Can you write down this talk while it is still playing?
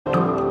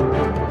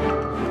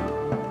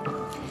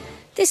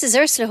This is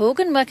Ursula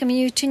Hogan welcoming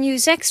you to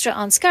News Extra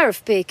on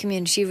Scariff Bay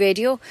Community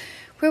Radio,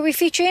 where we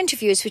feature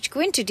interviews which go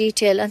into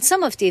detail on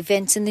some of the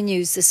events in the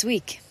news this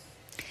week.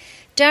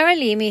 Daragh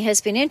Leamy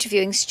has been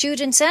interviewing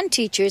students and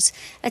teachers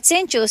at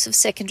St Joseph's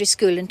Secondary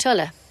School in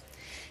Tulla.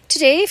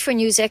 Today, for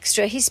News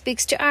Extra, he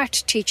speaks to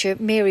art teacher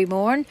Mary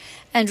Moran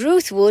and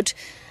Ruth Wood,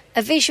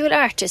 a visual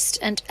artist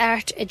and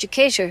art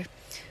educator,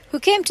 who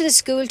came to the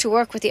school to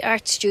work with the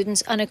art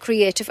students on a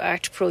creative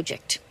art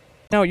project.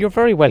 Now, you're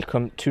very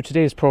welcome to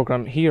today's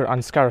programme here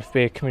on Scariff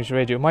Bay Community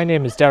Radio. My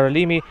name is Daragh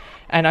Leamy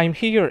and I'm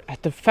here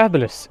at the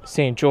fabulous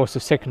St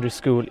Joseph's Secondary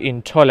School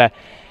in Tulla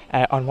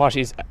on what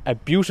is a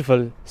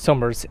beautiful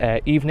summer's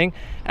evening,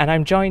 and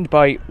I'm joined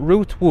by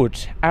Ruth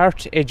Wood,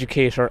 art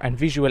educator and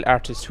visual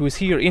artist, who is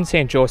here in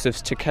St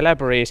Joseph's to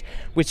collaborate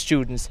with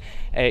students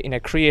in a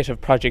creative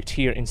project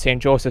here in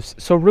St Joseph's.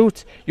 So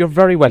Ruth, you're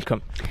very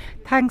welcome.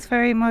 Thanks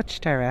very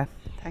much, Daragh.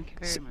 Thank you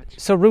very much.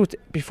 So Ruth,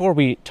 before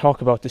we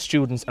talk about the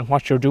students and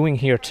what you're doing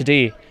here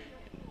today,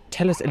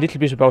 tell us a little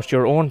bit about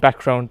your own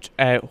background.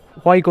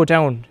 Why go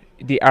down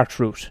the art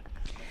route?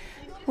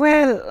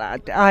 Well,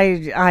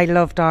 I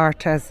loved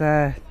art as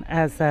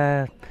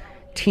a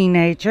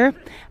teenager,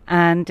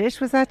 and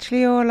it was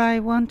actually all I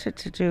wanted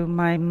to do.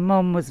 My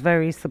mum was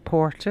very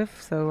supportive,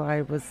 so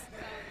I was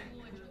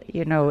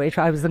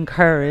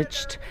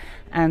encouraged.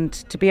 And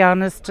to be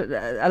honest,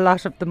 a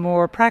lot of the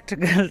more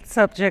practical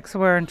subjects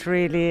weren't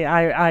really,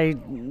 I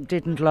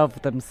didn't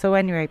love them. So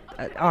anyway,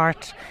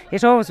 art,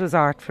 it always was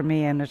art for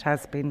me, and it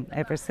has been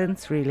ever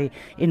since, really,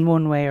 in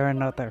one way or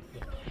another.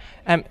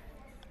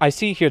 I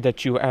see here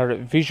that you are a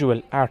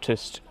visual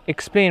artist.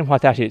 Explain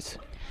what that is.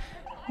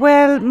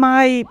 Well,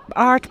 my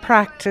art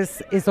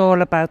practice is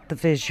all about the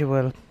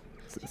visual,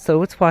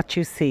 so it's what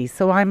you see.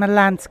 So I'm a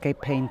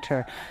landscape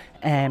painter.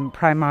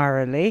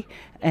 Primarily,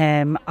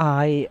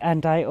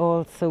 I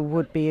also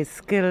would be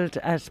skilled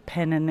at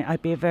pen and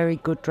I'd be a very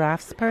good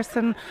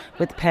draftsperson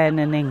with pen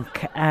and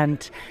ink,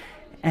 and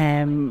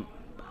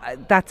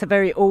that's a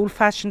very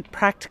old-fashioned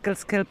practical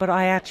skill, but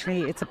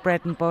it's a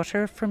bread and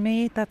butter for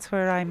me. That's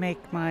where I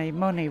make my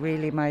money,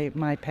 really.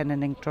 My pen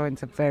and ink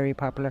drawings are very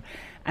popular,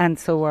 and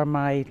so are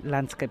my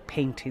landscape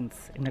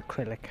paintings in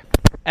acrylic.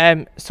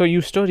 So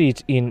you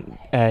studied in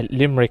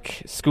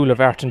Limerick School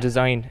of Art and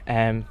Design.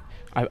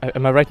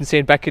 Am I right in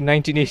saying back in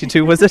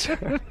 1982, was it?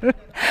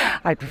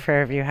 I'd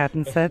prefer if you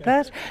hadn't said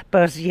that.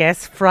 But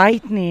yes,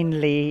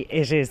 frighteningly,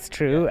 it is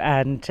true.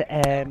 And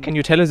can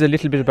you tell us a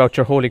little bit about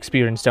your whole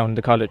experience down in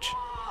the college?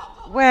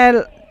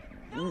 Well,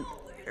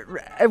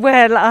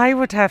 I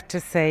would have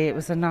to say it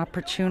was an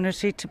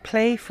opportunity to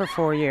play for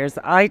 4 years.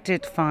 I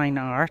did fine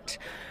art.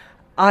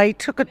 I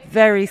took it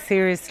very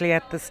seriously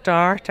at the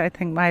start. I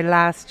think my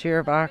last year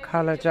of art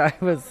college, I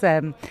was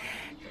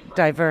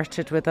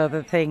diverted with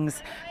other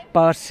things.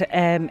 But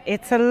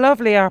it's a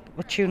lovely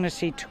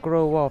opportunity to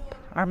grow up,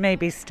 or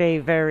maybe stay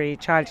very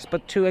childish,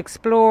 but to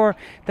explore,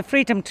 the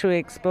freedom to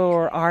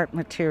explore art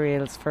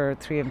materials for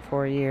 3 and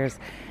 4 years.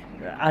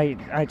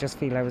 I just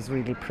feel I was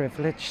really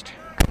privileged.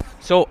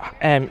 So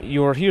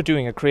you're here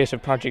doing a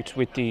creative project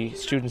with the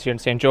students here in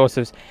St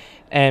Joseph's.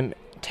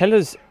 Tell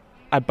us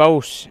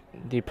about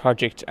the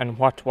project and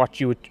what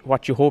you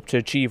hope to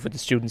achieve with the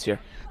students here.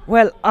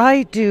 Well,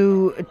 I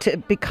do,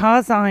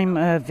 because I'm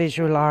a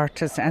visual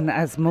artist, and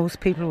as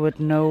most people would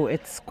know,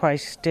 it's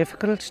quite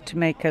difficult to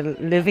make a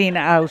living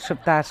out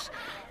of that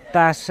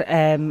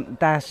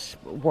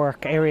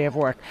area of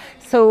work.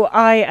 So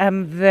I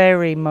am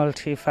very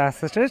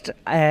multifaceted,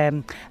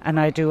 and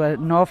I do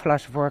an awful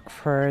lot of work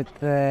for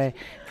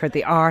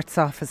the arts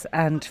office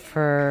and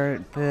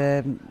for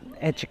the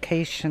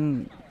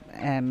education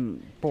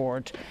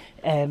board.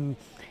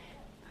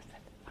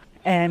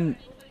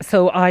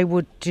 So I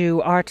would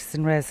do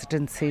artisan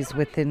residencies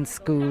within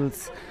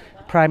schools,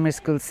 primary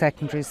schools,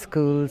 secondary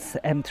schools,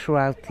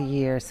 throughout the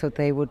year. So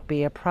they would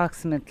be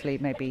approximately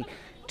maybe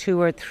 2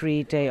 or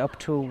 3 day up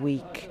to a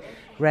week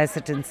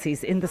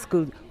residencies in the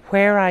school,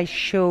 where I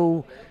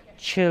show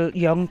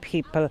young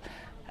people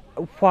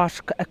what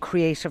a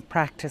creative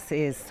practice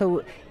is.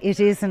 So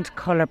it isn't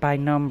colour by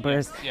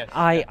numbers. Yes,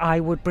 I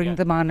would bring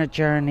them on a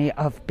journey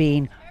of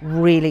being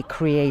really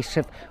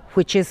creative,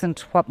 which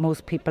isn't what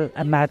most people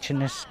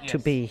imagine it to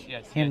be,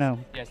 you know.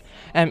 Yes.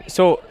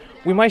 So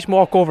we might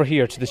walk over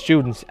here to the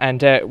students,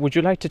 and would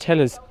you like to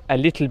tell us a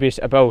little bit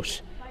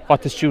about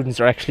what the students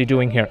are actually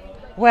doing here?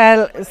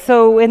 Well,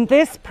 so in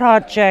this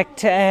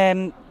project,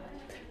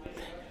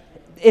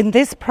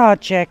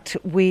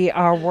 we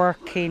are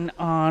working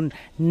on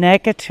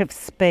negative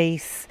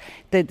space.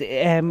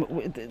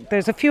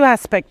 There's a few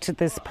aspects to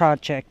this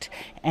project.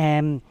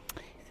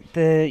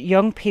 The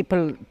young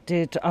people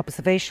did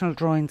observational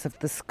drawings of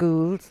the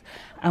schools,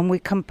 and we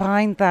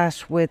combined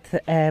that with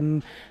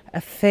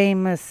a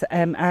famous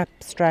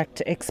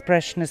abstract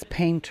expressionist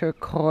painter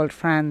called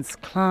Franz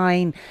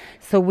Klein.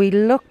 So we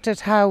looked at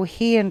how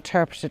he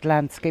interpreted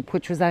landscape,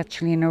 which was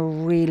actually in a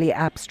really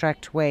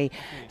abstract way.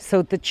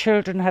 So the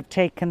children have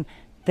taken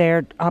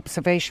their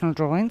observational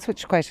drawings, which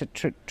is quite a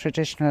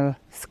traditional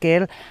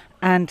skill,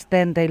 and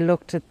then they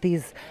looked at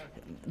these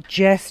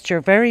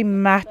gesture, very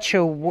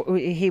macho.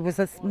 He was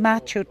a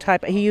macho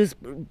type. He used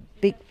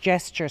big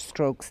gesture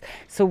strokes.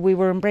 So we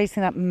were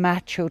embracing that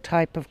macho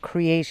type of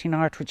creating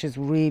art, which is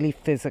really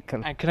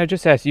physical. And can I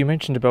just ask, you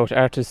mentioned about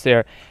artists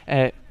there.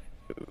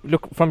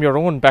 Look, from your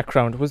own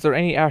background, was there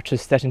any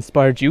artist that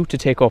inspired you to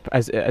take up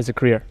as a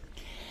career?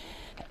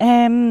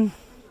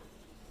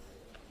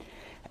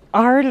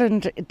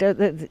 Ireland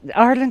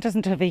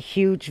doesn't have a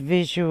huge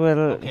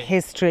visual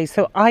history,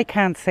 so I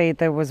can't say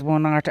there was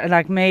one art.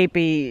 Like,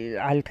 maybe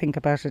I'll think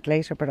about it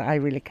later, but I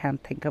really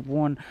can't think of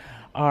one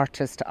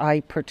artist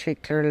I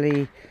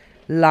particularly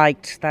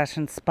liked that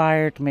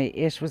inspired me.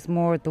 It was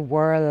more the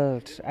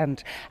world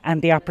and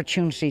the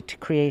opportunity to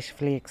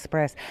creatively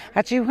express.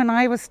 Actually, when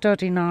I was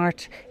studying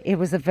art, it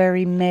was a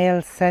very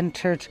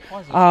male-centred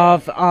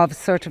of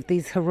sort of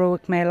these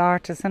heroic male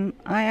artists, and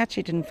I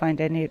actually didn't find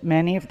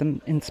many of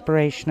them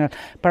inspirational,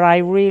 but I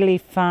really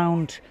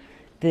found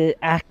the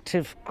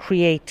active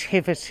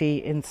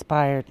creativity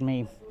inspired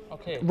me,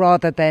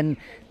 rather than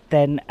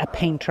a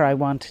painter I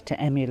wanted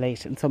to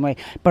emulate in some way.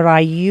 But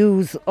I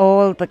use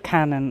all the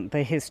canon,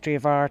 the history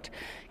of art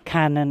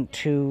canon,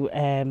 to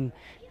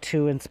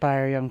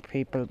inspire young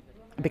people.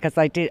 Because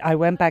I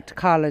went back to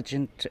college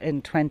in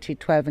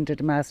 2012 and did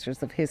a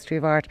Masters of History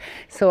of Art.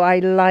 So I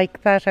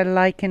like that. I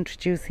like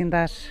introducing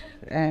that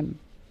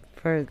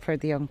for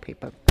the young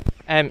people.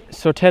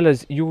 So tell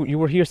us, you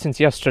were here since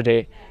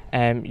yesterday.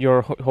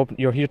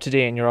 You're here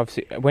today, and you're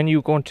obviously. When are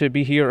you going to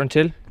be here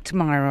until?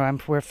 Tomorrow.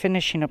 We're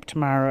finishing up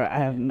tomorrow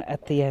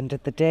at the end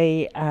of the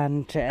day.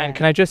 And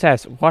can I just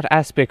ask, what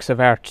aspects of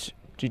art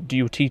do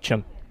you teach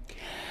them?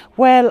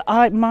 Well,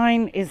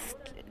 mine is.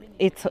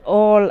 It's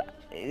all.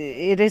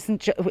 It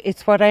isn't.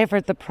 It's whatever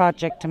the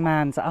project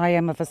demands. I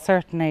am of a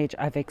certain age.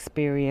 I've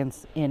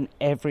experience in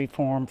every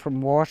form,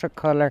 from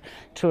watercolour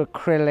to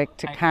acrylic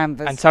to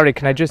canvas. And sorry,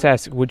 can I just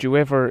ask, would you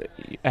ever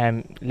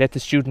let the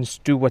students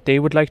do what they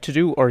would like to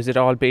do, or is it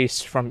all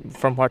based from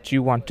what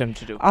you want them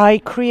to do? I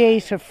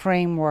create a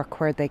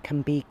framework where they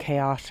can be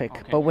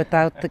chaotic, but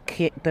without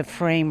the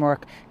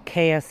framework,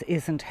 chaos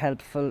isn't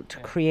helpful to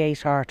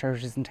create art, or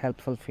it isn't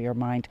helpful for your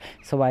mind.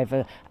 So I have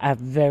a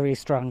very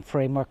strong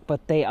framework,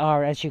 but they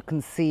are, as you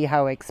can see,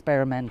 how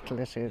experimental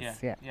it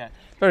is. Yeah.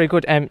 Very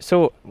good.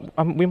 So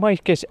we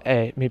might get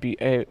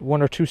maybe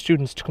one or two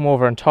students to come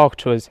over and talk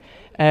to us.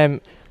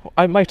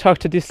 I might talk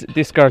to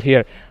this girl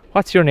here.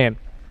 What's your name?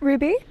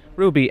 Ruby.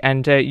 Ruby,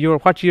 and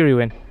what year are you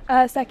in?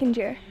 Second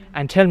year.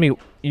 And tell me,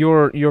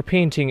 you're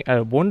painting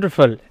a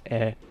wonderful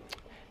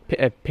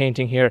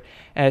painting here.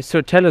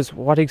 So tell us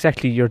what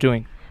exactly you're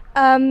doing.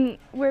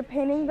 We're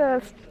painting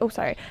the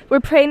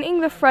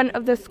front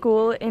of the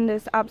school in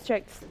this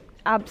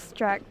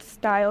abstract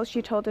style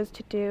she told us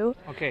to do.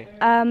 Okay.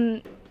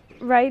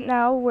 Right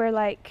now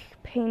we're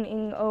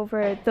painting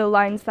over the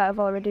lines that have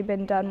already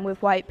been done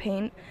with white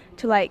paint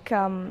to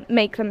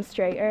make them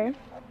straighter.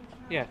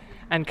 Yeah.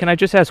 And can I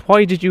just ask,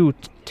 why did you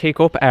take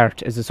up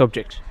art as a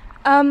subject?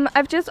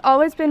 I've just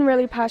always been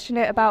really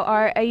passionate about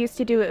art. I used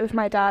to do it with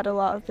my dad a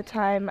lot of the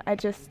time. I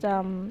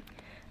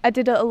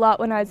did it a lot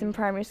when I was in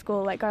primary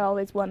school. I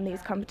always won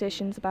these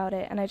competitions about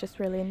it, and I just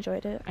really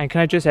enjoyed it. And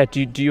can I just ask,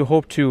 do you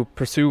hope to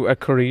pursue a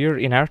career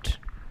in art?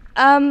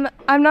 I'm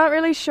not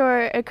really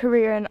sure a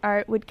career in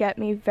art would get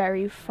me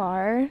very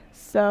far,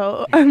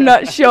 so I'm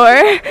not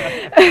sure.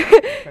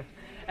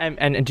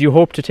 And do you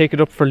hope to take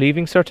it up for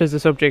Leaving Cert as a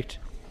subject?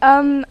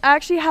 I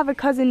actually have a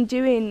cousin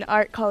doing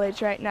art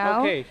college right now.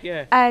 Okay,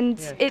 yeah. And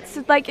it's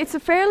a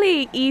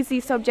fairly easy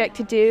subject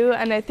to do,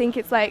 and I think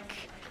it's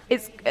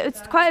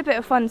quite a bit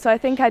of fun, so I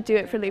think I'd do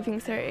it for Leaving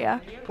Cert, yeah.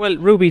 Well,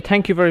 Ruby,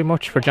 thank you very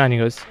much for joining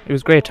us. It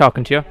was great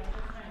talking to you.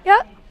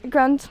 Yeah,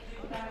 grand.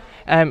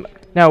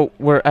 Now,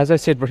 as I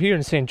said, we're here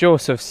in St.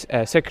 Joseph's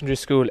Secondary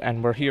School,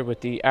 and we're here with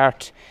the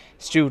art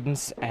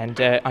students, and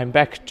I'm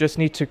back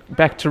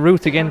to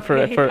Ruth again for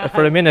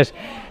a minute.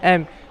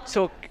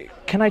 So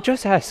can I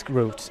just ask,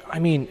 Ruth, I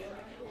mean,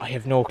 I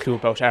have no clue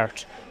about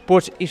art,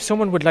 but if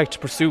someone would like to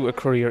pursue a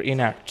career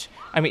in art,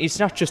 I mean, it's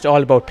not just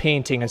all about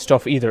painting and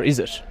stuff either, is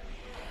it?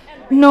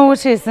 No,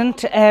 it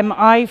isn't.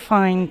 I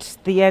find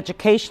the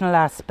educational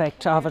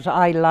aspect of it,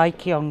 I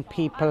like young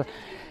people.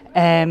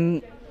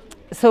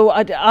 So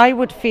I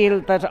would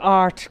feel that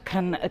art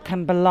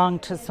can belong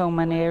to so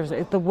many areas.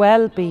 The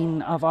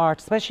well-being of art,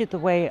 especially the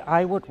way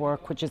I would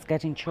work, which is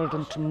getting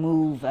children to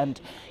move and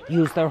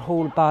use their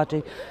whole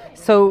body.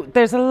 So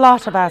there's a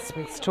lot of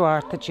aspects to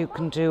art that you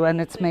can do,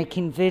 and it's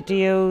making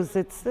videos.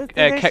 It's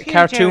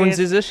cartoons,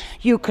 is it?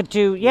 You could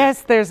do,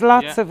 yes, there's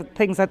lots of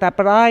things like that.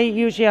 But I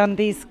usually on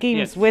these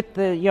schemes with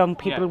the young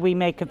people, we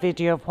make a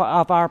video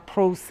of our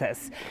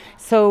process.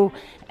 So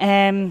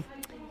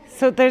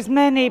So there's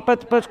many,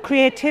 but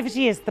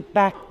creativity is the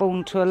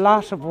backbone to a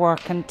lot of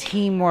work and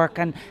teamwork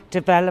and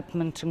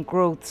development and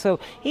growth. So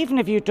even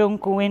if you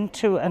don't go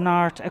into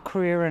a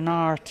career in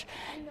art,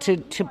 to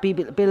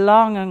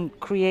belong in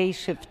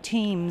creative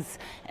teams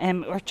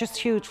are just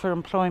huge for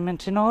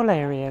employment in all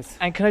areas.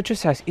 And can I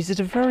just ask, is it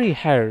a very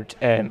hard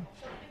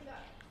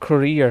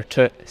career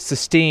to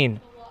sustain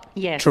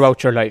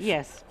throughout your life.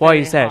 Yes. Why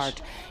very is that?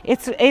 hard.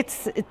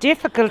 It's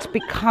difficult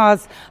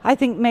because I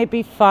think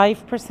maybe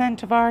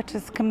 5% of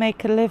artists can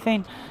make a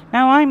living.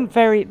 Now I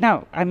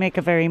make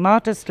a very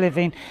modest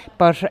living,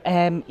 but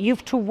you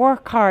have to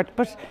work hard.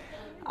 But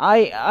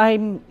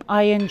I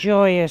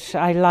enjoy it.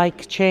 I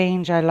like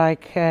change. I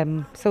like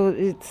so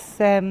it's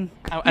you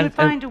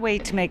find a way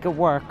to make it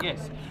work.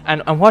 Yes.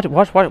 And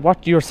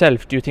what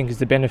yourself do you think is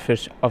the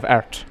benefit of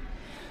art?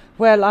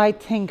 Well, I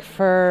think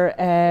for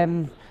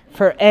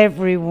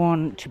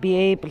everyone to be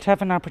able to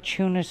have an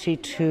opportunity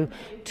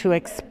to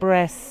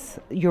express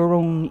your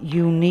own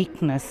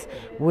uniqueness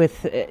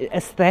with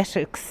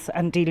aesthetics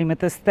and dealing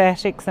with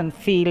aesthetics and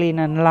feeling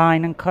and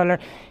line and colour,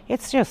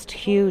 it's just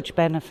huge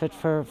benefit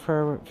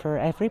for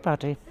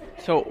everybody.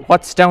 So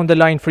what's down the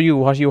line for you?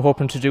 What are you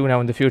hoping to do now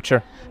in the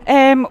future?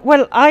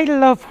 Well, I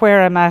love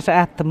where I'm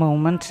at the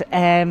moment.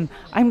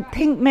 I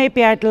think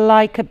maybe I'd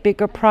like a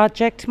bigger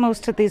project.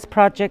 Most of these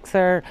projects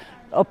are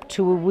up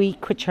to a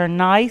week, which are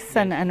nice,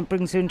 and it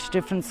brings you into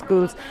different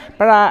schools.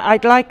 But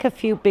I'd like a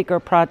few bigger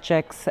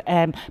projects.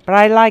 But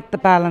I like the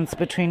balance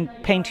between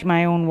painting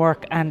my own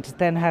work and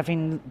then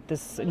having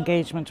this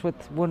engagement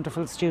with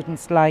wonderful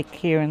students like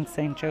here in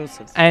St.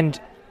 Joseph's. And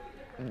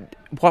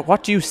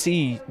what do you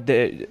see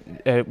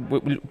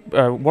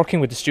working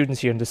with the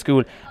students here in the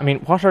school? I mean,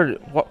 what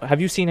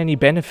have you seen any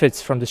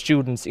benefits from the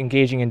students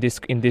engaging in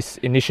this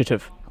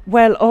initiative?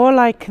 Well, all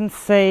I can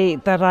say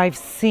that I've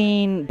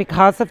seen,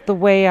 because of the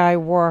way I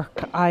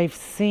work, I've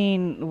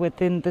seen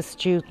within the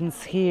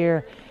students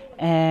here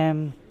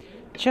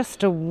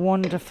just a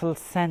wonderful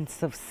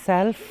sense of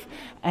self,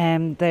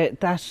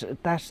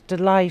 that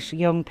delight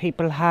young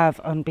people have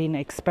on being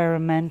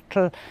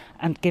experimental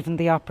and given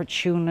the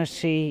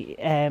opportunity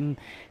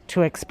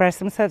to express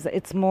themselves.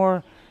 It's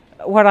more,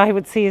 what I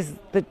would see is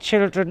the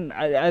children,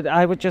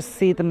 I would just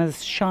see them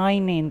as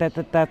shining,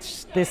 that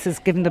this is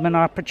giving them an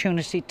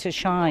opportunity to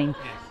shine.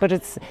 But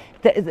it's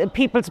the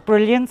people's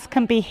brilliance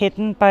can be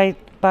hidden by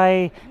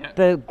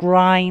the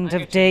grind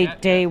of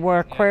day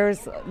work,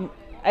 whereas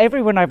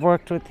everyone I've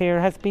worked with here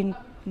has been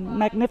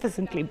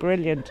magnificently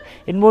brilliant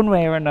in one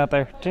way or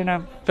another, do you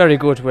know? Very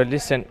good. Well,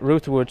 listen,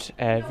 Ruth Wood,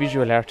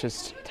 visual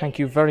artist, thank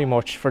you very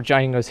much for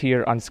joining us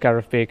here on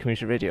Scariff Bay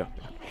Community Radio.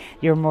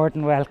 You're more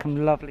than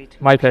welcome. Lovely to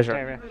My meet you, pleasure.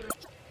 Daragh.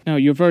 Now,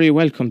 you're very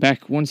welcome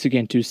back once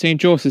again to St.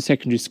 Joseph's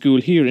Secondary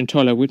School here in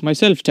Tulla with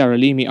myself, Daragh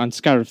Leamy, on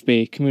Scariff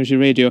Bay Community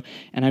Radio,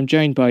 and I'm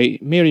joined by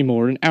Mary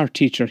Moran Art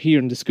Teacher here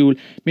in the school.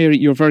 Mary,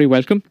 you're very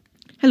welcome.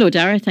 Hello,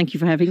 Daragh. Thank you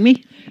for having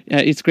me.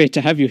 It's great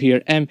to have you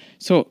here.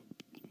 So,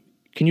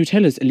 can you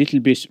tell us a little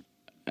bit,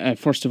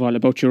 first of all,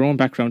 about your own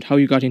background, how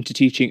you got into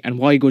teaching and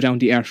why go down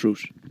the art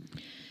route?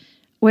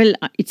 Well,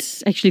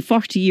 it's actually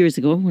 40 years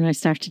ago when I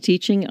started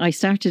teaching. I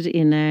started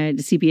in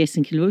the CBS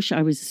in Kilrush.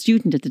 I was a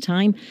student at the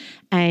time,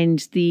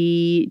 and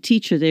the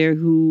teacher there,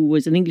 who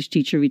was an English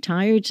teacher,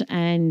 retired,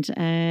 and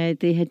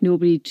they had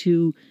nobody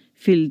to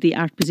fill the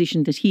art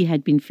position that he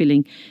had been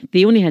filling.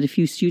 They only had a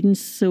few students,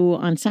 so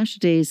on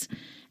Saturdays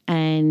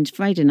and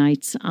Friday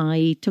nights,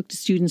 I took the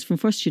students from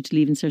first year to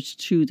Leaving Cert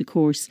through the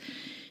course.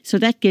 So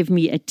that gave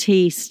me a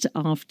taste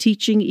of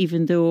teaching,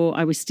 even though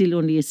I was still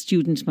only a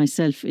student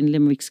myself in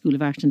Limerick School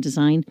of Art and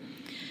Design.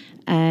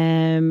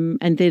 And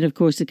then, of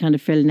course, it kind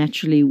of fell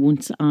naturally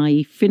once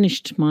I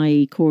finished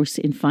my course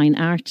in fine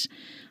art.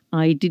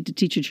 I did the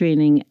teacher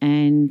training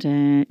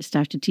and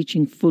started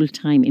teaching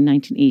full-time in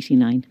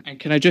 1989. And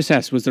can I just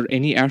ask, was there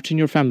any art in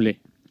your family?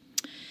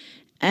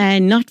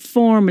 Not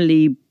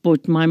formally,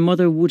 but my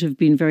mother would have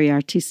been very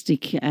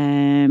artistic.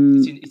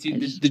 It's in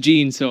the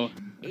genes, so...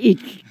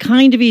 It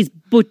kind of is,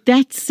 but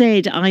that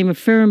said, I'm a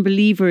firm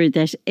believer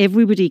that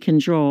everybody can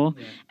draw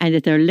and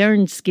that they're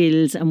learned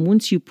skills, and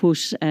once you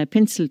put a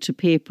pencil to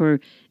paper,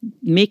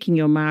 making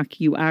your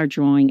mark, you are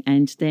drawing,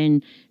 and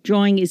then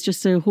drawing is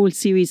just a whole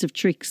series of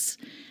tricks.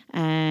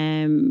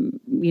 A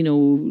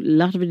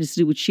lot of it is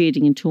to do with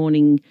shading and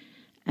toning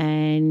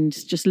and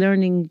just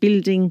learning,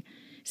 building,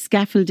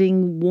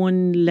 scaffolding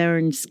one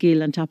learned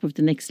skill on top of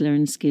the next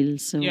learned skill.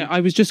 So yeah,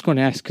 I was just going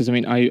to ask, because I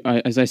mean, I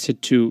as I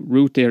said to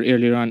Ruth there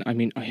earlier on, I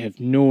mean, I have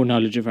no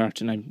knowledge of art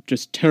and I'm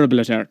just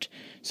terrible at art.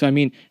 So I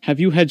mean, have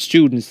you had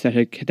students that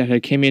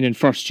had came in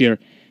first year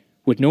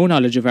with no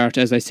knowledge of art,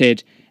 as I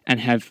said, and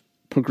have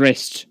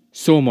progressed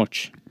so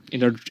much in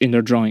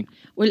their drawing?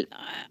 Well,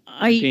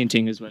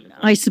 painting as well.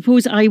 I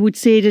suppose I would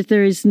say that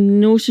there is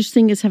no such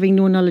thing as having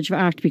no knowledge of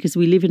art, because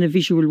we live in a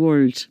visual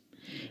world.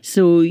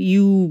 So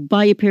you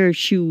buy a pair of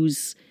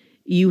shoes,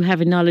 you have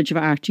a knowledge of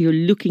art. You're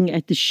looking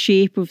at the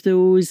shape of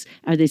those.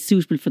 Are they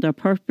suitable for their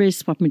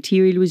purpose? What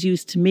material was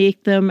used to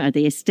make them? Are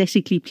they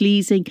aesthetically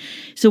pleasing?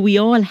 So we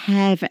all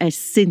have a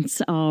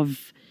sense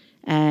of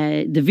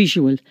the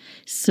visual.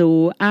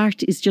 So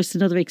art is just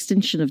another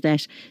extension of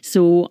that.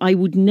 So I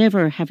would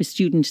never have a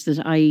student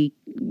that I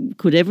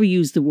could ever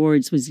use the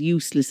words was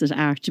useless at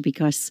art,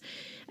 because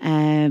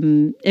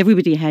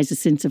everybody has a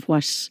sense of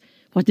what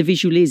the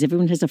visual is.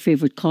 Everyone has their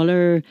favourite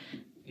colour.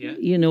 Yeah.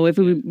 You know,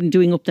 everyone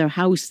doing up their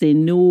house, they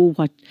know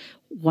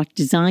what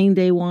design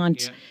they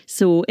want. Yeah.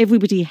 So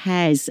everybody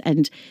has,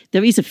 and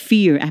there is a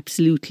fear,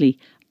 absolutely,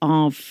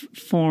 of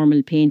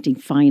formal painting,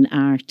 fine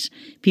art.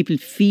 People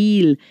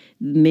feel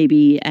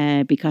maybe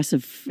because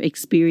of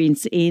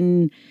experience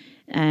in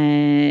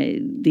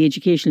the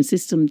educational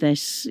system that,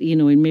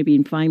 maybe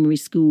in primary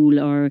school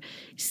or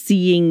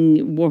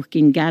seeing work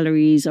in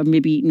galleries, or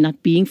maybe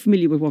not being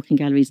familiar with work in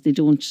galleries, they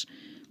don't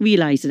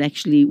realise that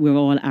actually we're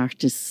all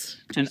artists.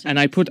 And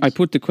I put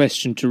the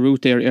question to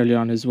Ruth there earlier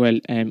on as well.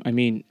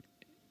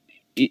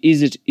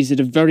 Is it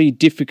a very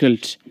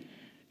difficult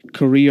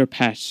career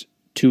path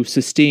to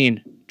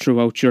sustain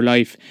throughout your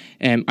life?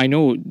 I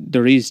know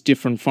there is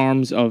different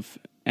forms of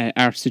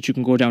arts that you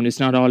can go down. It's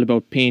not all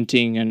about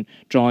painting and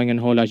drawing and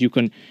a whole lot. You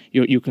can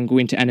go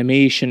into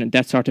animation and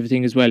that sort of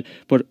thing as well.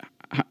 But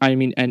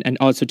and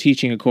also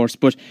teaching, of course.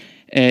 But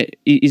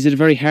is it a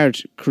very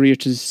hard career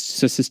to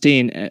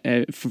sustain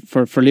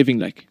for living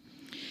like?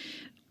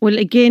 Well,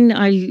 again,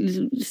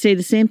 I'll say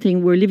the same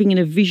thing. We're living in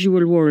a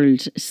visual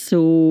world.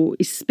 So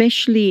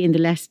especially in the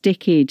last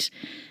decade,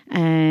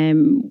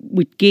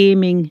 with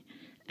gaming,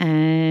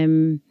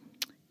 the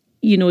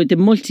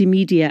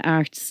multimedia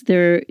arts,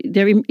 they're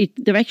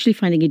actually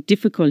finding it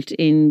difficult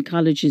in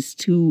colleges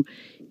to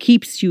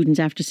keep students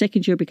after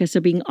second year because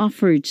they're being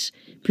offered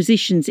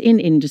positions in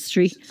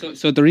industry.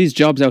 So there is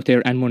jobs out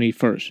there and money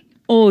for it.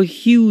 Oh,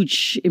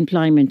 huge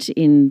employment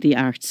in the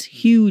arts.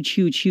 Huge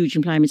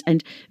employment,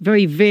 and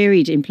very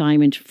varied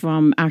employment,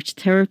 from art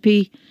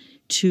therapy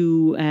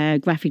to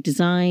graphic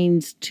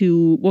designs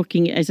to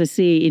working, as I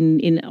say,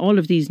 in all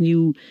of these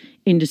new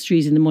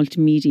industries in the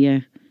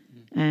multimedia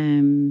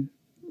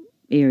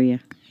area.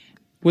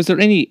 Was there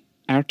any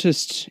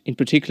artist in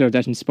particular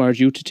that inspired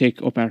you to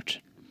take up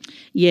art?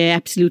 Yeah,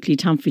 absolutely,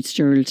 Tom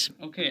Fitzgerald.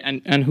 Okay,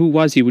 and who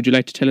was he? Would you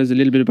like to tell us a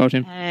little bit about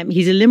him?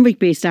 He's a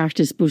Limerick-based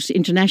artist, but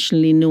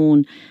internationally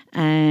known.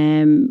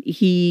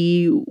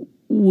 He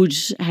would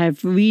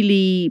have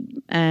really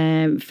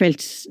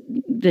felt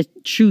the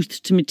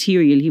truth to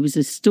material. He was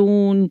a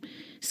stone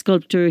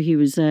sculptor. He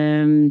was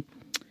and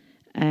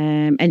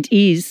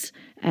is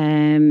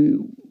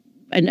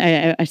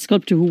a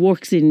sculptor who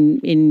works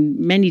in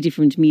many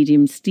different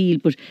mediums, steel,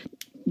 but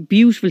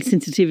beautiful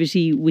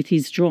sensitivity with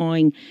his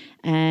drawing,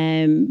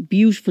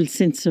 beautiful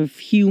sense of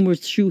humour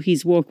through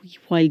his work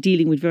while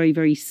dealing with very,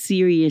 very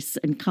serious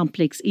and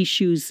complex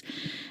issues.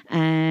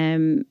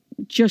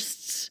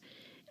 Just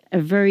a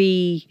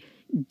very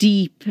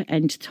deep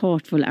and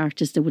thoughtful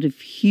artist that would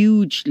have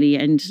hugely,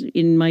 and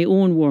in my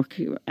own work,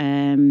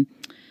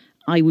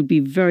 I would be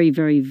very,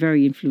 very,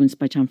 very influenced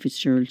by Tom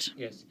Fitzgerald.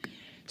 Yes.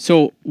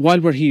 So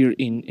while we're here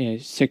in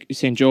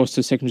St.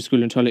 Joseph's Secondary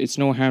School in Tulla, it's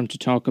no harm to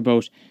talk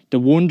about the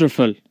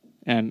wonderful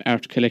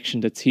art collection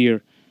that's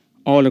here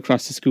all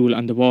across the school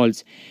on the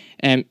walls.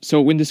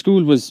 So when the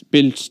school was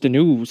built, the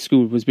new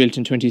school was built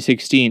in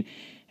 2016,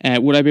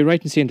 would I be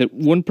right in saying that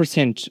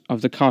 1%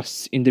 of the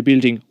costs in the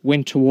building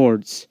went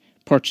towards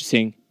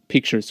purchasing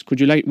pictures?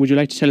 Would you like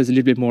to tell us a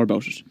little bit more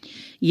about it?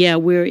 Yeah,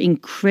 we're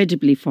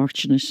incredibly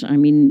fortunate.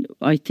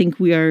 I think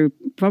we are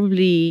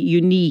probably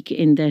unique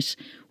in that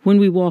when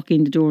we walk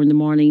in the door in the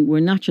morning, we're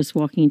not just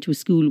walking into a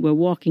school, we're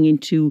walking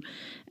into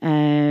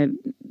a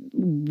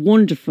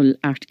wonderful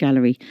art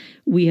gallery.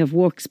 We have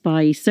works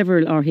by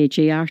several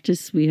RHA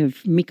artists. We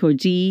have Mick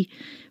O'Dea,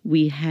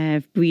 we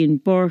have Brian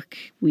Burke,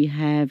 we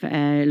have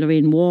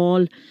Lorraine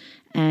Wall,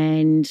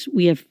 and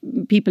we have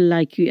people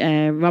like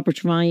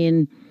Robert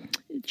Ryan,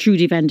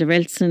 Trudy van der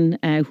Elsen,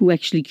 who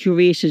actually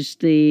curated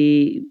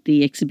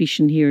the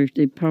exhibition here,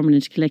 the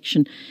permanent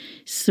collection.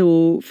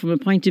 So from a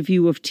point of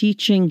view of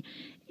teaching,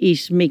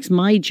 it makes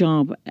my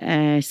job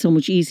so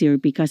much easier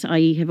because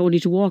I have only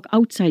to walk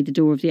outside the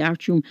door of the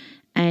art room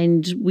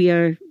and we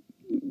are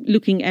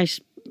looking at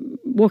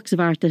works of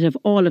art that have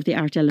all of the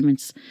art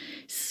elements.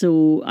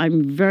 So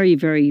I'm very,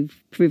 very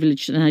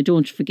privileged, and I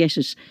don't forget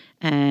it,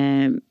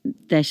 that,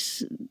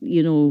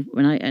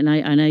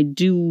 and I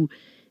do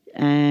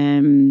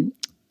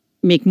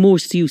make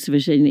most use of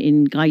it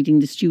in guiding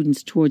the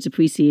students towards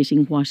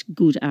appreciating what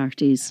good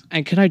art is.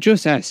 And can I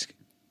just ask,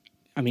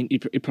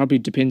 it probably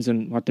depends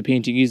on what the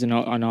painting is and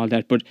all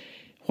that, but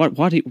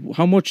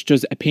how much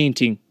does a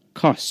painting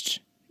cost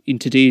in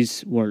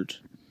today's world?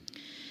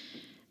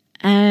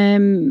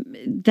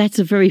 That's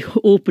a very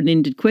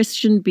open-ended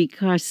question,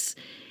 because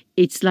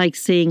it's like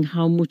saying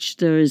how much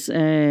there's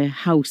a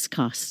house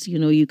cost.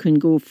 You can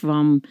go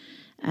from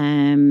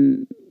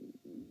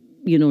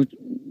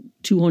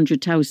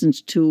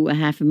 200,000 to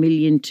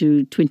 500,000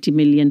 to 20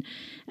 million,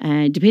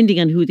 depending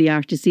on who the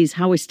artist is,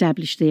 how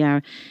established they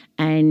are.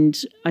 And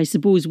I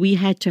suppose we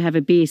had to have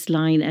a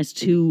baseline as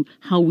to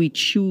how we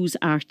choose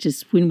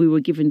artists when we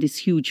were given this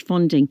huge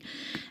funding.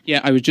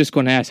 Yeah, I was just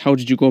going to ask, how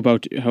did you go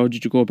about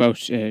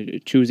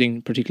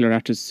choosing particular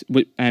artists?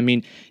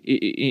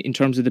 In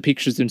terms of the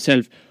pictures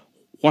themselves,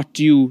 what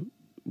do you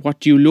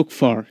look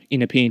for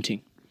in a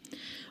painting?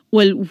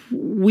 Well,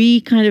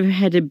 we kind of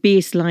had a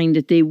baseline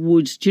that they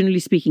would, generally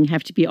speaking,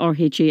 have to be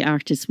RHA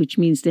artists, which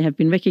means they have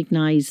been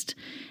recognised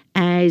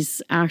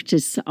as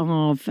artists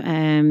of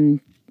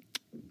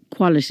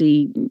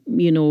quality,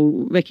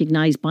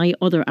 recognised by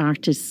other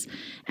artists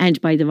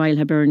and by the Royal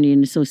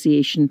Hibernian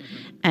Association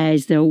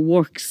as their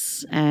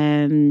works,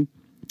 being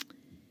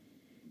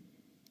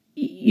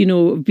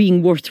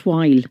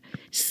worthwhile.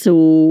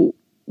 So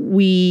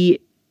we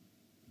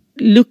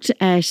looked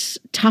at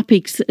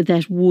topics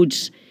that would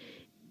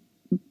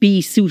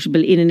be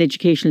suitable in an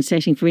educational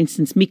setting. For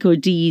instance, Mick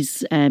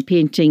O'Dee's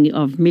painting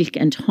of Milk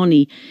and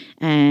Honey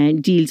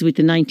deals with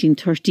the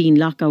 1913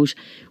 lockout,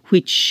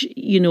 which,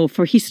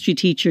 for history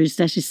teachers,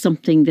 that is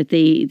something that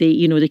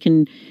they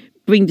can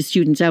bring the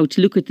students out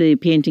to look at the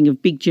painting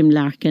of Big Jim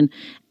Larkin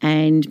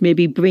and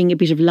maybe bring a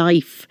bit of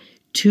life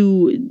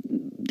to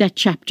that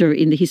chapter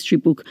in the history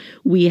book.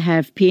 We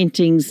have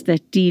paintings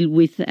that deal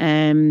with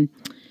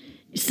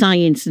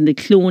science and the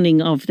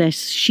cloning of that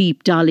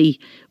sheep Dolly.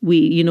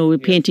 A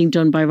painting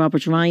done by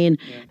Robert Ryan,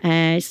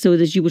 so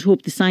that you would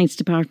hope the science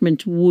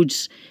department would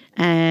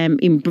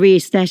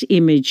embrace that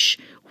image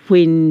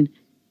when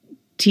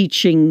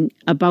teaching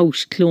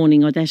about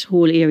cloning or that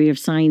whole area of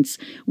science.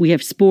 We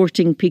have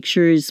sporting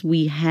pictures,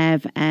 we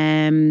have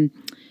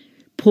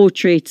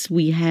portraits,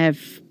 we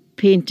have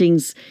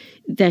paintings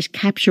that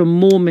capture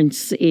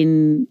moments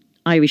in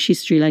Irish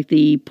history, like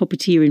the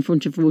puppeteer in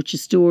front of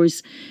Roach's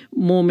stores,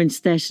 moments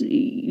that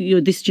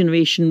this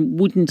generation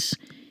wouldn't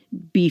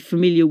be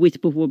familiar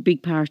with, but were a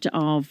big part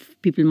of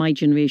people in my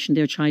generation,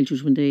 their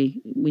childhood when they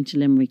went to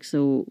Limerick.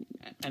 So,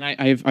 and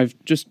I've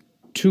just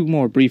two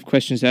more brief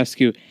questions to ask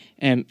you.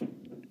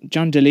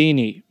 John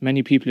Delaney,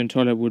 many people in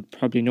Tulla would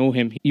probably know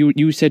him.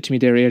 You said to me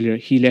there earlier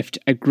he left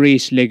a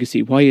great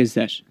legacy. Why is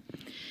that?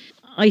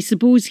 I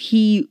suppose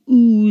he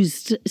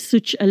oozed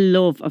such a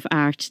love of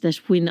art that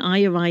when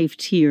I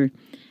arrived here,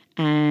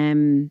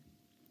 I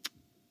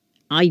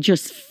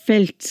just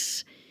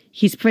felt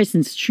his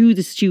presence through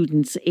the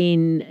students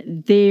in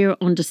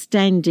their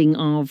understanding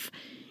of.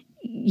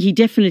 He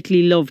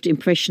definitely loved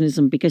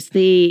Impressionism because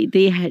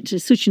they had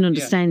such an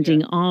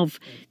understanding of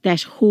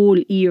that whole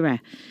era,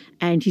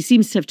 and he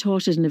seems to have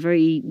taught it in a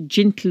very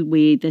gentle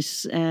way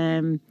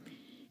that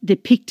they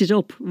picked it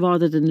up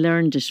rather than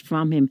learned it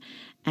from him.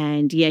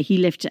 And he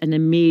left an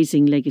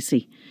amazing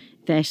legacy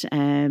that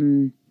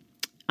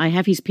I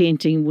have his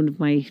painting. One of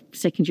my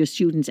second year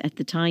students at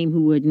the time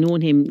who had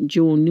known him,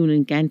 Joan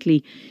Noonan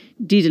Gantley,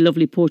 did a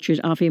lovely portrait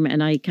of him,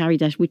 and I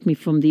carried that with me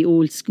from the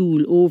old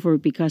school over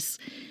because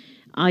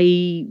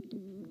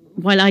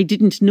while I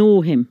didn't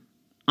know him,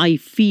 I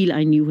feel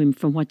I knew him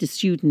from what the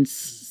students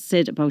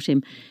said about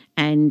him,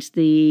 and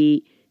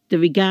the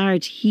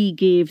regard he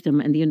gave them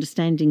and the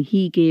understanding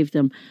he gave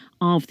them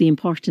of the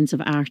importance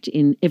of art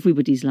in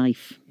everybody's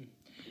life.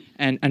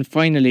 And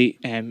finally,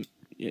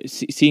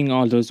 seeing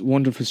all those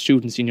wonderful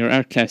students in your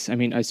art class, I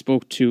mean, I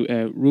spoke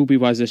to Ruby,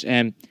 was it?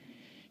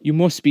 You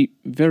must be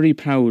very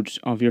proud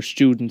of your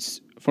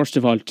students, first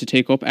of all, to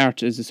take up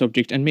art as a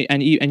subject, and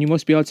you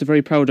must be also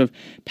very proud of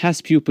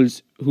past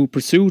pupils who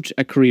pursued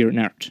a career in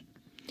art.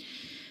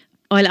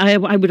 Well,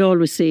 I would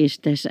always say it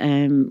that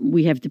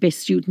we have the best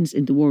students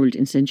in the world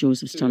in St.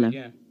 Joseph's Tulla.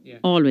 Yeah.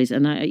 Always.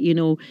 And,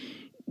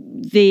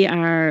 they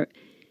are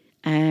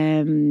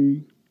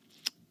in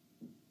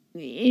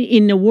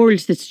a world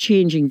that's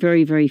changing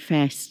very, very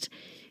fast.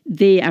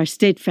 They are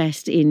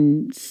steadfast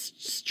in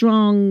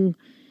strong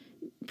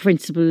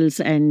principles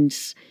and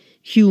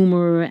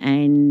humour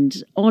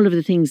and all of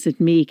the things that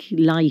make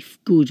life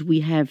good. We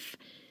have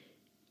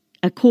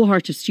a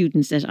cohort of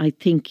students that I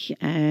think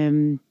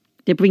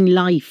they bring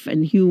life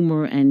and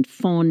humour and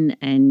fun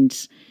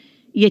and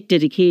yet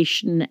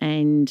dedication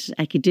and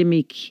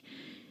academic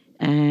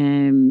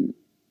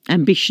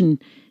ambition.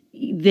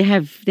 They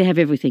have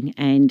everything,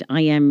 and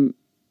I am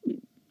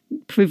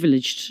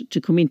privileged to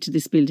come into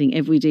this building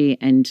every day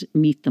and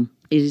meet them.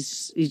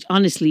 It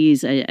honestly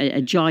is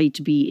a joy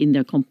to be in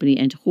their company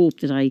and to hope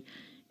that I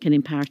can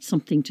impart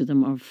something to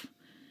them of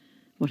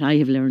what I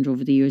have learned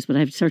over the years, but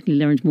I've certainly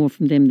learned more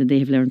from them than they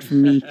have learned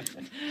from me.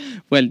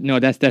 Well, no,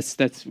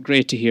 that's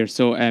great to hear.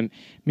 So,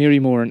 Mary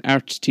Moran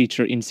Art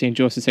Teacher in St.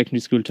 Joseph's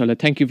Secondary School, Tulla,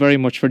 thank you very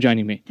much for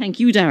joining me. Thank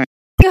you, Daragh.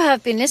 You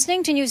have been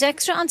listening to News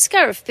Extra on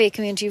Scariff Bay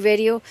Community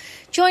Radio.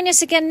 Join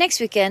us again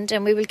next weekend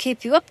and we will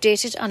keep you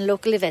updated on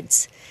local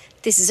events.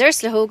 This is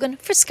Ursula Hogan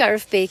for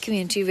Scariff Bay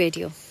Community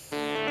Radio.